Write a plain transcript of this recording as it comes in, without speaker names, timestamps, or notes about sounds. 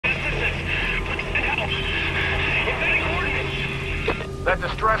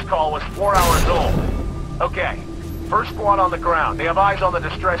last call was 4 hours old. Okay. First squad on the ground. They have eyes on the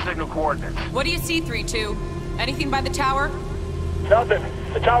distress signal coordinates. What do you see, 3-2? Anything by the tower? Nothing.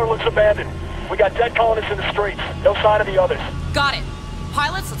 The tower looks abandoned. We got dead colonists in the streets. No sign of the others. Got it.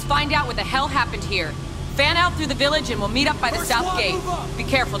 Pilots, let's find out what the hell happened here. Fan out through the village and we'll meet up by the south gate. Be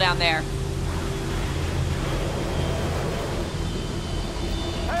careful down there.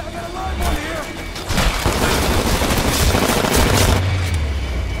 Hey, I got a live one here!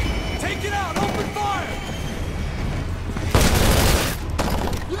 Take it out! Open fire!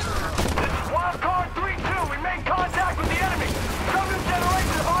 This is Wildcard 3-2. We made contact with the enemy. Some new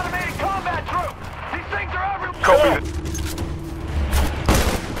generation of automated combat troops. These things are everywhere. Copy.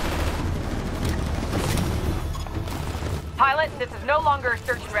 Pilot, this is no longer a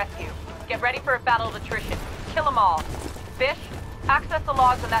search and rescue. Get ready for a battle of attrition. Kill them all. Fish, access the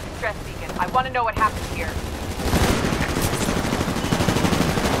logs on that distress beacon. I want to know what happened here.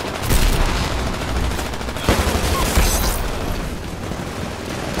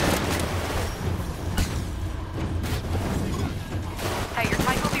 Hey, your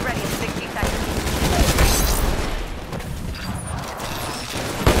tank will be ready in 60 seconds.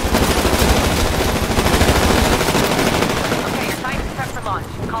 Okay, your tank is prepped for launch.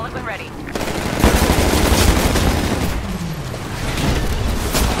 Call it when ready.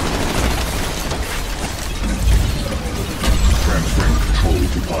 Transferring control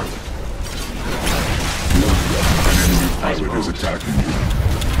to pilot. An enemy pilot is attacking you.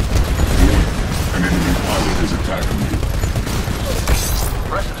 An enemy pilot is attacking you.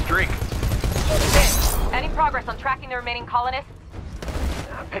 Impressive streak. Finn, any progress on tracking the remaining colonists?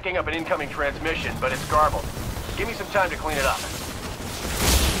 I'm picking up an incoming transmission, but it's garbled. Give me some time to clean it up.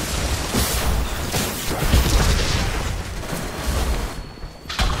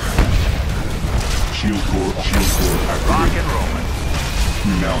 Shield core activated. Rock and rolling.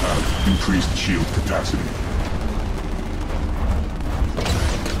 You now have increased shield capacity.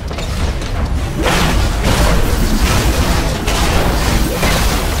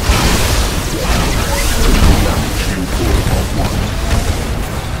 Shield core offline.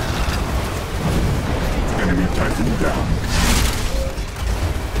 Enemy Titan down.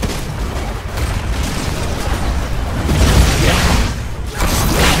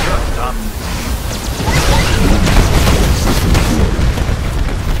 Stop.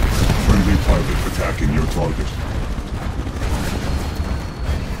 Friendly pilot attacking your target.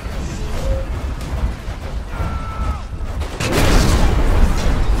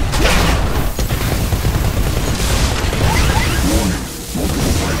 Warning,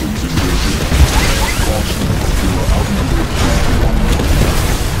 multiple Titans in your view. Caution, you are outnumbered 2-1.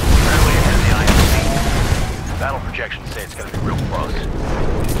 Apparently ahead of the IMC. Battle projections say it's gonna be real close.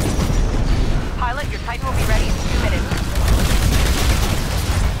 Pilot, your Titan will be ready in 2 minutes.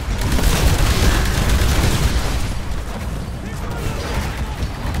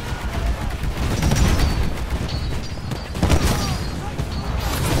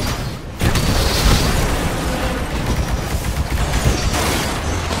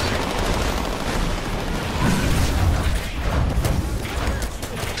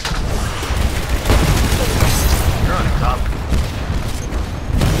 You're on top.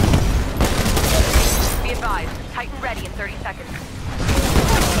 Be advised, Titan ready in 30 seconds.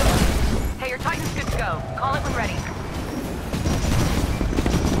 Hey, your Titan's good to go. Call it when ready.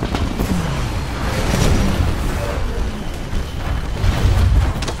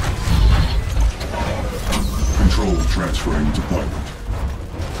 Control transferring to pilot.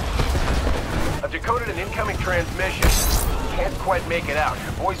 I've decoded an incoming transmission. Can't quite make it out.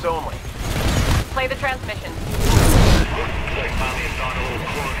 Voice only. Play the transmission.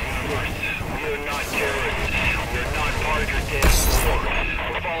 We're not terrorists. We're not part of your dance war.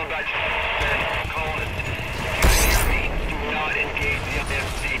 We're falling back to colonists. If you hear me, do not engage the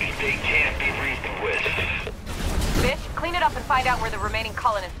IMC. They can't be reasoned with. Fish, clean it up and find out where the remaining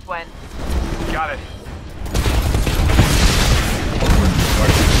colonists went. Got it.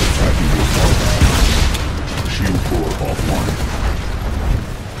 Attacking your target. Shield core offline.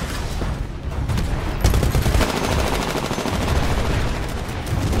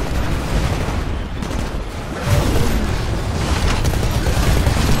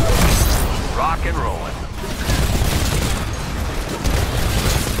 Rock and rolling.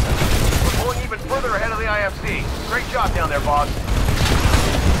 We're pulling even further ahead of the IMC. Great job down there, boss.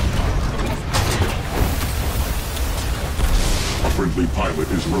 A friendly pilot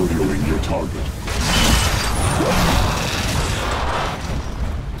is rodeoing your target.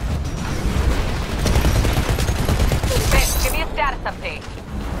 Fish, give me a status update.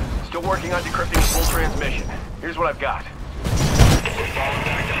 Still working on decrypting the full transmission. Here's what I've got. We're falling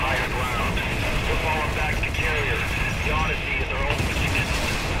back to We're falling back to carrier. The Odyssey is our ultimate chance.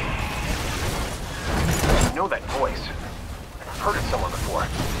 I know that voice. I've heard it somewhere before.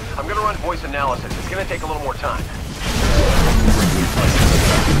 I'm gonna run voice analysis. It's gonna take a little more time.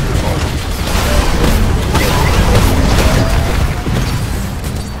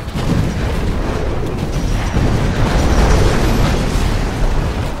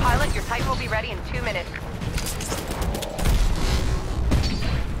 Pilot, your Titan will be ready in 2 minutes.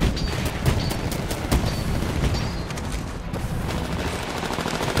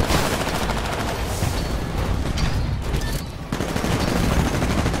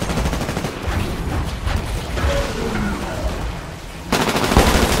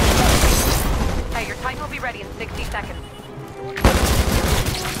 Hey, your Titan will be ready in 60 seconds.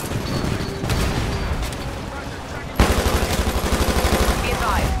 Be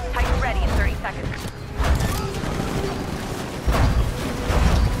advised, Titan ready in 30 seconds.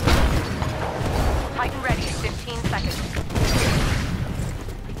 Titan ready in 15 seconds.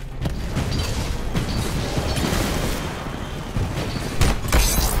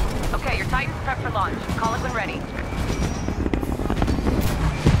 Okay, your Titan's prepped for launch. Call it when ready.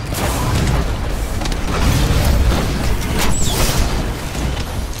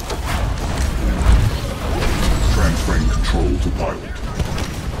 Transferring control to pilot.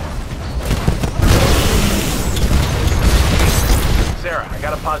 Sarah, I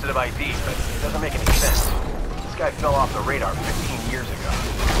got a positive ID, but it doesn't make any sense. This guy fell off the radar 15 years ago.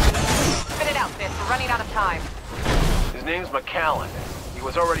 Spit it out, Finn. We're running out of time. His name's McAllen. He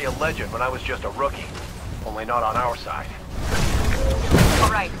was already a legend when I was just a rookie. Only not on our side.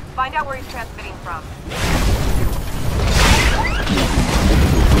 All right, find out where he's transmitting from.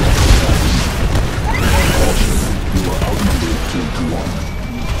 You are outnumbered 2-1.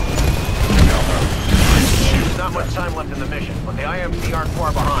 We now have increased shield. There's not much time left in the mission, but the IMC aren't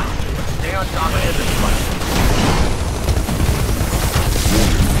far behind. Stay on top and end this fight.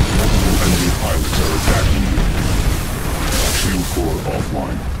 Warning, multiple enemy pilots are attacking you. Shield core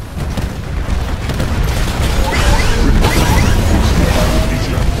offline. Pilot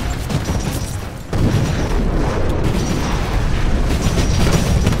eject.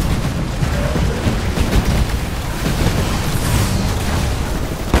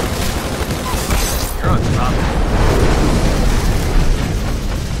 You're on top.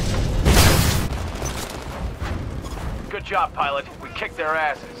 Good job, pilot. We kicked their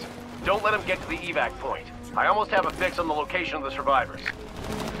asses. Don't let them get to the evac point. I almost have a fix on the location of the survivors.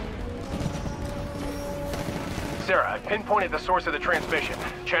 Sarah, I've pinpointed the source of the transmission.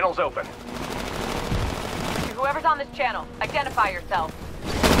 Channel's open. To whoever's on this channel, identify yourself.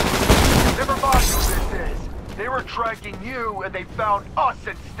 Never mind who this is. They were tracking you, and they found us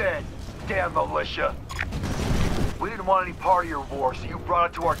instead. Damn militia. We didn't want any part of your war, so you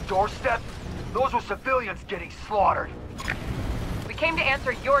brought it to our doorstep? Those were civilians getting slaughtered. We came to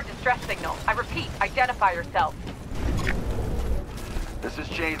answer your distress signal. I repeat, identify yourself. This is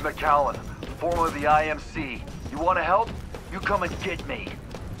James McAllen, former of the IMC. You want to help? You come and get me.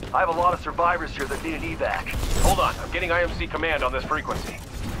 I have a lot of survivors here that need an evac. Hold on, I'm getting IMC command on this frequency.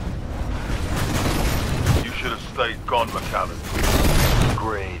 You should have stayed gone, McAllen.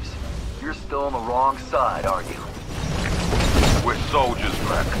 Graves, you're still on the wrong side, aren't you? We're soldiers,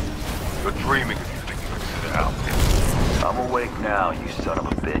 Mac. You're dreaming if you think you can sit it out. I'm awake now, you son of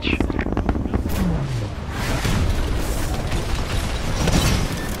a bitch.